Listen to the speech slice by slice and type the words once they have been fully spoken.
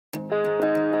Okay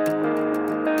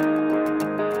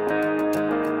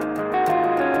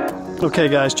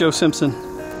guys, Joe Simpson.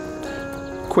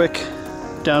 Quick,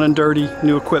 down and dirty,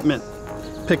 new equipment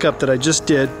pickup that I just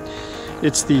did.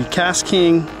 It's the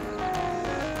Kastking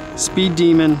Speed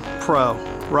Demon Pro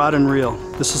rod and reel.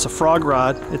 This is a frog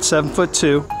rod. It's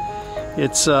 7'2".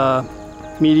 It's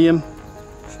medium,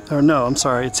 or no, I'm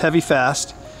sorry, it's heavy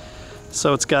fast.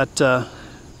 So it's got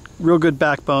real good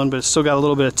backbone, but it's still got a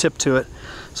little bit of tip to it.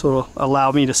 So it'll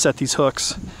allow me to set these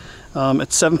hooks.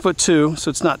 It's 7'2", so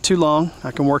it's not too long.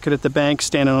 I can work it at the bank,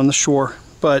 standing on the shore.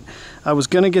 But I was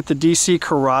gonna get the DC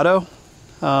Corrado,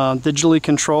 digitally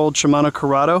controlled Shimano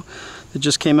Corrado that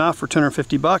just came out for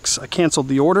 250 bucks. I canceled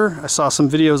the order. I saw some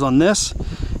videos on this,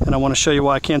 and I want to show you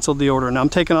why I canceled the order. Now I'm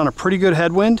taking on a pretty good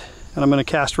headwind, and I'm gonna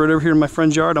cast right over here in my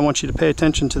friend's yard. I want you to pay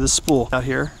attention to this spool out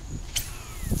here.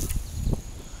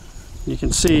 You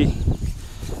can see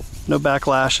no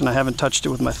backlash, and I haven't touched it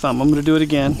with my thumb. I'm gonna do it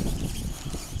again.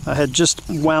 I had just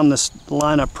wound this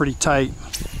line up pretty tight.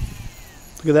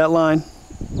 Look at that line.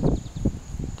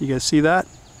 Do you guys see that?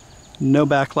 No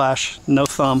backlash, no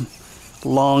thumb,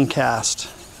 long cast,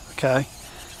 okay?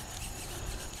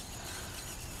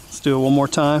 Let's do it one more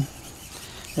time.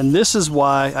 And this is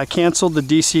why I canceled the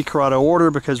DC Corrado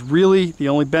order, because really the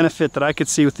only benefit that I could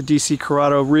see with the DC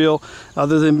Corrado reel,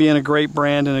 other than being a great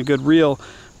brand and a good reel,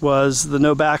 was the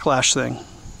no backlash thing.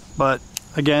 But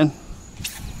again,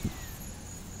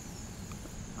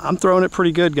 I'm throwing it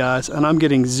pretty good, guys, and I'm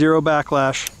getting zero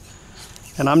backlash,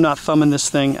 and I'm not thumbing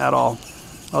this thing at all.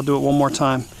 I'll do it one more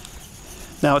time.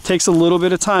 Now it takes a little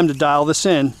bit of time to dial this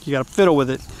in. You got to fiddle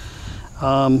with it.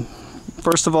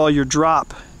 First of all, your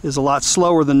drop is a lot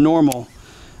slower than normal,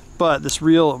 but this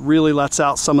reel really lets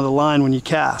out some of the line when you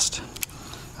cast.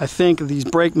 I think these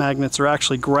brake magnets are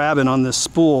actually grabbing on this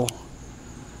spool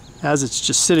as it's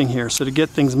just sitting here. So to get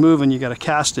things moving, you got to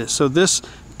cast it. So this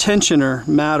tensioner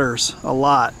matters a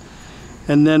lot,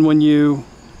 and then when you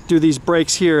do these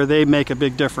brakes here, they make a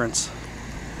big difference.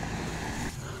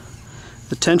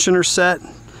 The tensioner set,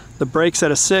 the brakes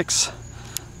at a 6,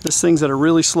 this thing's at a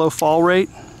really slow fall rate.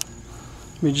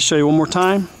 Let me just show you one more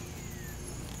time.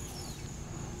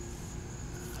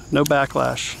 No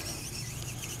backlash.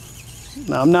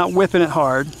 Now I'm not whipping it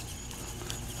hard,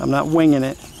 I'm not winging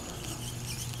it.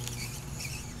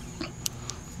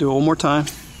 Do it one more time.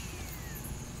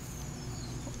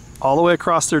 All the way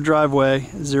across their driveway,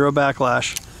 zero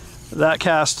backlash. That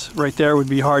cast right there would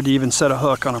be hard to even set a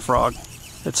hook on a frog.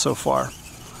 It's so far.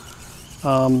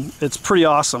 It's pretty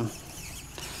awesome.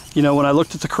 You know, when I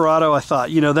looked at the Corrado, I thought,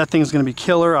 you know, that thing's gonna be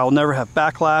killer. I'll never have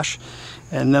backlash,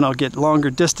 and then I'll get longer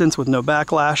distance with no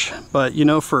backlash. But you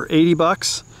know, for 80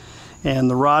 bucks and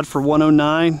the rod for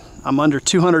 109, I'm under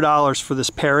 $200 for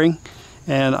this pairing.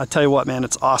 And I tell you what, man,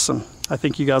 it's awesome. I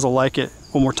think you guys will like it.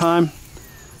 One more time.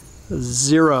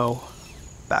 Zero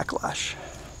backlash.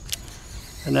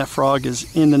 And that frog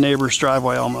is in the neighbor's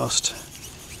driveway almost.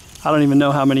 I don't even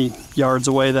know how many yards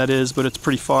away that is, but it's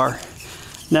pretty far.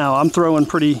 Now I'm throwing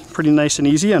pretty nice and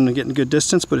easy. I'm getting good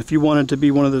distance, but if you wanted to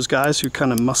be one of those guys who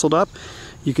kind of muscled up,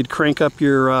 you could crank up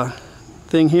your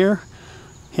thing here,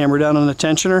 hammer down on the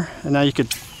tensioner, and now you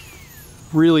could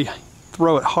really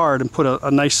throw it hard and put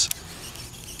a nice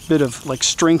bit of like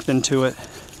strength into it,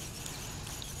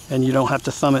 and you don't have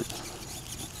to thumb it.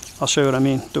 I'll show you what I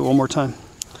mean. Do it one more time.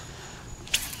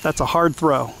 That's a hard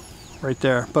throw right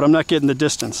there, but I'm not getting the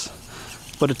distance,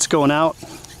 but it's going out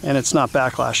and it's not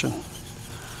backlashing.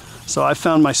 So I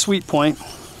found my sweet point.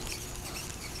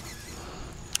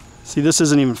 See, this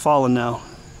isn't even falling now.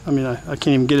 I mean, I can't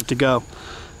even get it to go.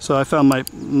 So I found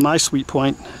my sweet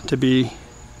point to be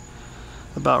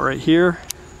about right here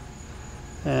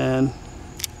and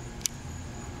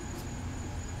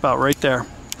about right there.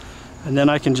 And then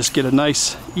I can just get a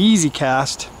nice easy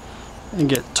cast and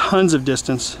get tons of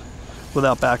distance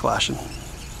without backlashing.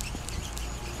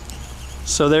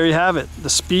 So there you have it, the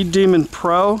Speed Demon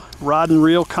Pro rod and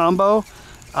reel combo.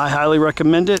 I highly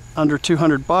recommend it. Under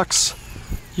 200 bucks.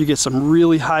 You get some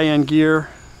really high-end gear,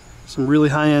 some really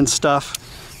high-end stuff.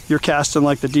 You're casting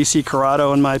like the DC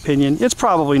Corrado, in my opinion. It's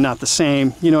probably not the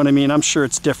same, you know what I mean? I'm sure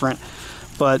it's different,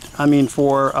 but I mean,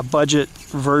 for a budget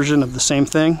version of the same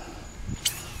thing,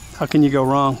 how can you go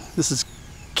wrong? This is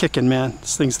kicking, man.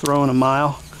 This thing's throwing a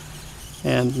mile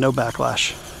and no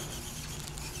backlash.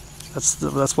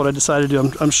 That's what I decided to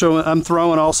do. I'm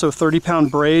throwing also 30-pound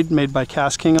braid made by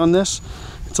Kastking on this.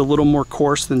 It's a little more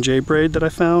coarse than J braid that I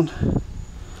found,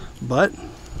 but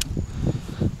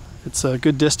it's a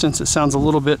good distance. It sounds a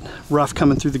little bit rough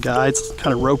coming through the guides,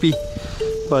 kind of ropey,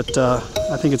 but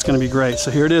I think it's going to be great. So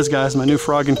here it is, guys, my new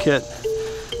frogging kit.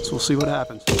 So we'll see what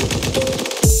happens.